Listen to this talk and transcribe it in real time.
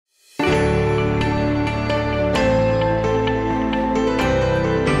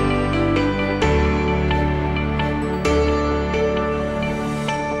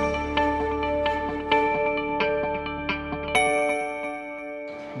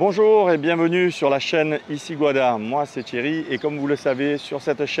Bonjour et bienvenue sur la chaîne Ici Guada. Moi c'est Thierry et comme vous le savez, sur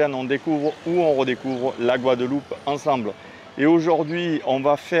cette chaîne on découvre ou on redécouvre la Guadeloupe ensemble. Et aujourd'hui on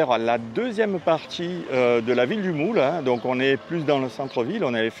va faire la deuxième partie de la ville du Moule. Donc on est plus dans le centre-ville,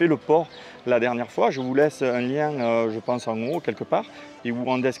 on avait fait le port la dernière fois. Je vous laisse un lien, je pense en haut quelque part et ou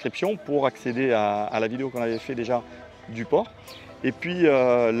en description pour accéder à la vidéo qu'on avait fait déjà du port. Et puis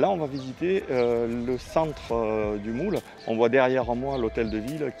là, on va visiter le centre du Moule. On voit derrière moi l'hôtel de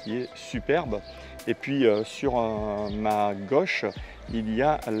ville qui est superbe. Et puis sur ma gauche, il y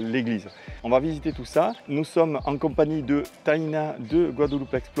a l'église. On va visiter tout ça. Nous sommes en compagnie de Taïna de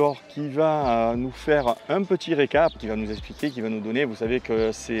Guadeloupe Explore qui va nous faire un petit récap, qui va nous expliquer, qui va nous donner. Vous savez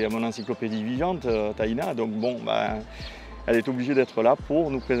que c'est mon encyclopédie vivante, Taïna. Donc bon, elle est obligée d'être là pour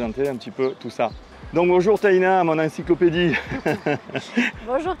nous présenter un petit peu tout ça. Donc bonjour Taïna, mon encyclopédie.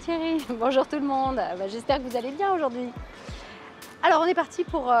 Bonjour Thierry, bonjour tout le monde. J'espère que vous allez bien aujourd'hui. Alors on est parti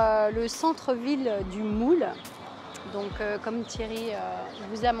pour le centre-ville du Moule. Donc comme Thierry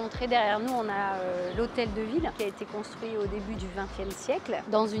vous a montré, derrière nous on a l'hôtel de ville qui a été construit au début du XXe siècle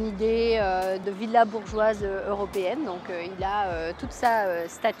dans une idée de villa bourgeoise européenne. Donc il a toute sa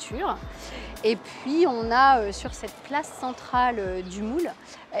stature. Et puis on a sur cette place centrale du Moule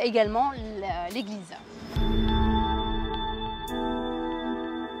également l'église.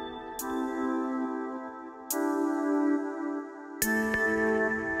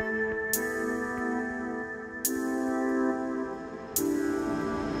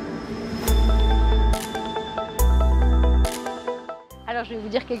 Alors je vais vous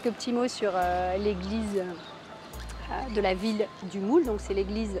dire quelques petits mots sur l'église de la ville du Moule. Donc c'est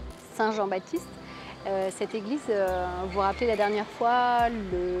l'église Saint-Jean-Baptiste. Cette église, vous vous rappelez la dernière fois,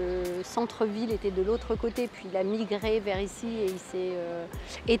 le centre-ville était de l'autre côté, puis il a migré vers ici et il s'est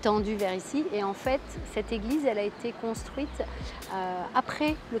étendu vers ici. Et en fait, cette église, elle a été construite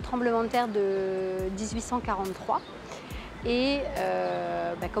après le tremblement de terre de 1843. Et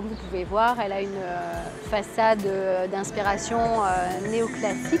comme vous pouvez voir, elle a une façade d'inspiration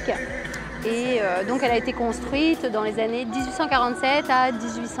néoclassique. Et donc elle a été construite dans les années 1847 à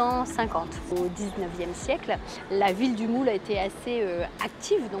 1850. Au 19e siècle, la ville du Moule a été assez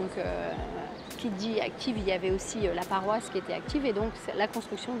active. Donc qui dit active, il y avait aussi la paroisse qui était active et donc la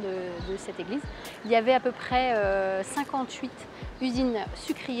construction de cette église. Il y avait à peu près 58 usines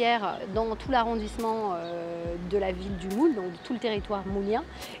sucrières dans tout l'arrondissement de la ville du Moule, donc de tout le territoire moulien,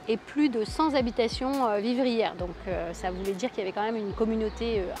 et plus de 100 habitations vivrières. Donc ça voulait dire qu'il y avait quand même une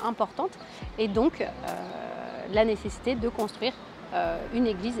communauté importante et donc la nécessité de construire une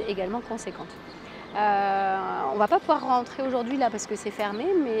église également conséquente. On ne va pas pouvoir rentrer aujourd'hui là parce que c'est fermé,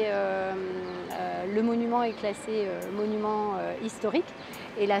 mais le monument est classé monument historique.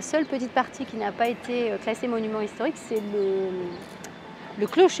 Et la seule petite partie qui n'a pas été classée monument historique, c'est le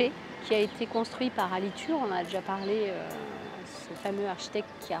clocher qui a été construit par Aliture. On a déjà parlé, ce fameux architecte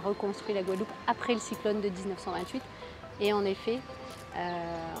qui a reconstruit la Guadeloupe après le cyclone de 1928. Et en effet,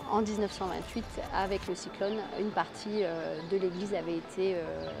 en 1928, avec le cyclone, une partie de l'église avait été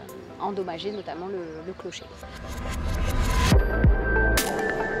endommagée, notamment le clocher.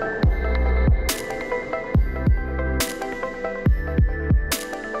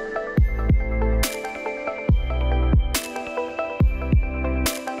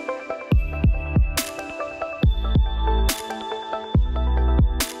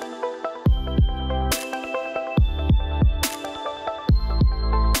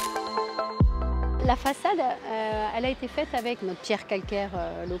 La façade, elle a été faite avec notre pierre calcaire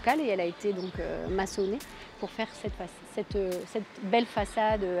locale et elle a été donc maçonnée pour faire cette belle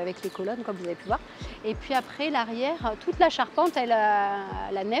façade avec les colonnes comme vous avez pu voir. Et puis après l'arrière, toute la charpente,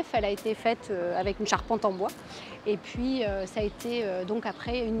 la nef, elle a été faite avec une charpente en bois. Et puis ça a été donc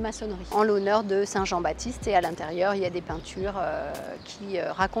après une maçonnerie en l'honneur de Saint-Jean-Baptiste et à l'intérieur il y a des peintures qui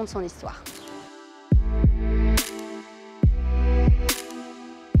racontent son histoire.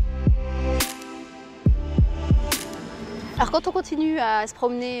 Alors quand on continue à se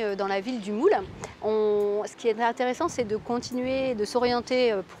promener dans la ville du Moule, ce qui est intéressant c'est de continuer, de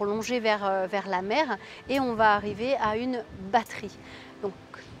s'orienter pour longer vers la mer et on va arriver à une batterie. Donc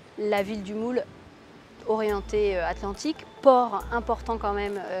la ville du Moule, orientée Atlantique, port important quand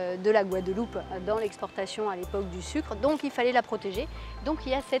même de la Guadeloupe dans l'exportation à l'époque du sucre, donc il fallait la protéger. Donc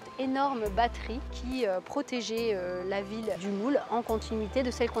il y a cette énorme batterie qui protégeait la ville du Moule en continuité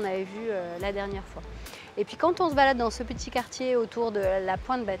de celle qu'on avait vue la dernière fois. Et puis quand on se balade dans ce petit quartier autour de la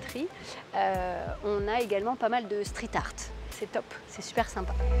pointe batterie, on a également pas mal de street art. C'est top, c'est super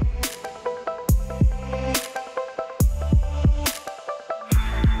sympa.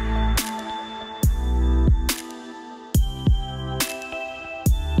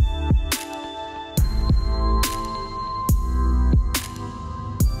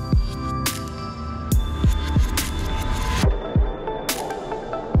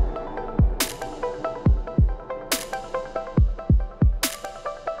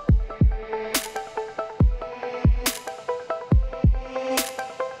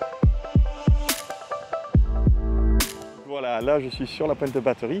 là je suis sur la pointe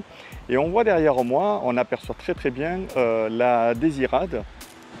batterie et on voit derrière moi, on aperçoit très bien la Désirade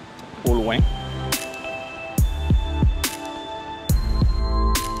au loin.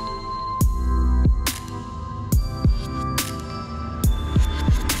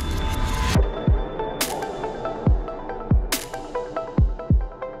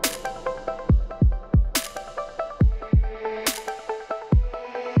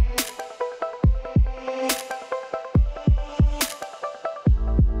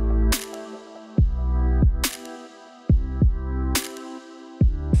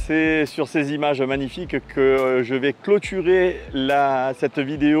 C'est sur ces images magnifiques que je vais clôturer cette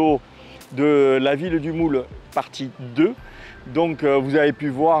vidéo de la ville du Moule, partie 2. Donc vous avez pu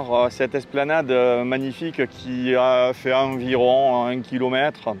voir cette esplanade magnifique qui a fait environ 1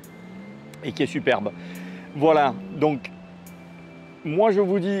 km et qui est superbe. Voilà, donc moi je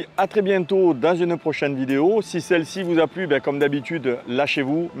vous dis à très bientôt dans une prochaine vidéo. Si celle-ci vous a plu, comme d'habitude,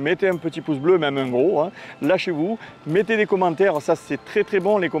 lâchez-vous, mettez un petit pouce bleu, même un gros, hein. Lâchez-vous, mettez des commentaires, ça c'est très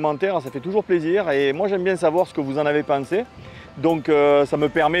bon les commentaires, ça fait toujours plaisir et moi j'aime bien savoir ce que vous en avez pensé. Donc ça me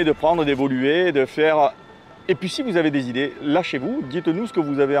permet de prendre, d'évoluer, de faire... Et puis si vous avez des idées, lâchez-vous, dites-nous ce que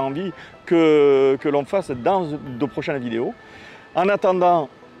vous avez envie que l'on fasse dans de prochaines vidéos. En attendant,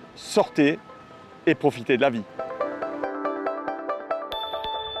 sortez et profitez de la vie.